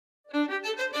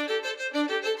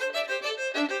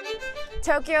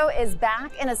Tokyo is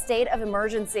back in a state of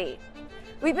emergency.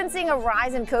 We've been seeing a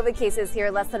rise in COVID cases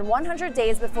here less than 100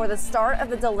 days before the start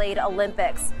of the delayed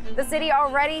Olympics. The city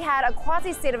already had a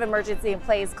quasi-state of emergency in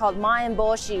place called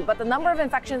Maenboshi, but the number of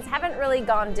infections haven't really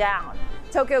gone down.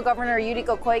 Tokyo Governor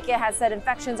Yuriko Koike has said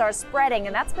infections are spreading,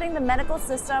 and that's putting the medical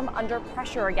system under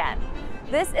pressure again.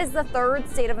 This is the third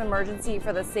state of emergency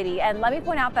for the city, and let me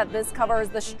point out that this covers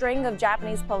the string of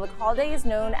Japanese public holidays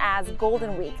known as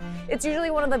Golden Week. It's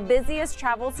usually one of the busiest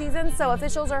travel seasons, so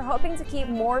officials are hoping to keep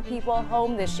more people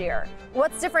home this year.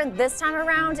 What's different this time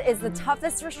around is the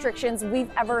toughest restrictions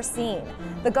we've ever seen.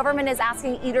 The government is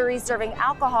asking eateries serving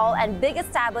alcohol and big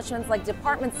establishments like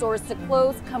department stores to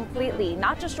close completely,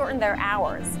 not just shorten their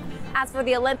hours. As for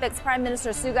the Olympics, Prime Minister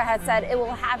Suga has said it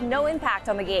will have no impact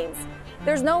on the Games.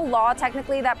 There's no law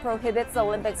technically that prohibits the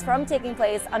Olympics from taking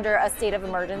place under a state of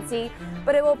emergency,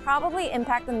 but it will probably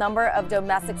impact the number of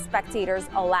domestic spectators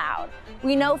allowed.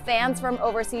 We know fans from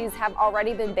overseas have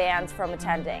already been banned from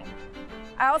attending.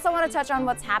 I also want to touch on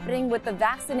what's happening with the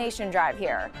vaccination drive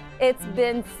here. It's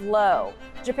been slow.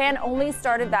 Japan only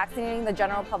started vaccinating the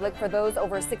general public for those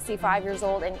over 65 years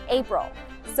old in April.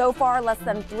 So far, less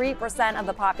than 3% of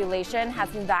the population has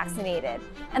been vaccinated.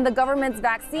 And the government's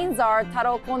vaccine czar,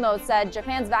 Taro Kono, said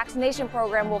Japan's vaccination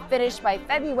program will finish by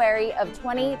February of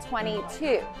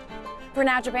 2022. For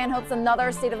now, Japan hopes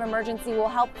another state of emergency will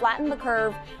help flatten the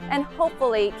curve and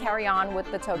hopefully carry on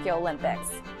with the Tokyo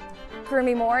Olympics.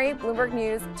 Kurumi Mori, Bloomberg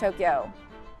News, Tokyo.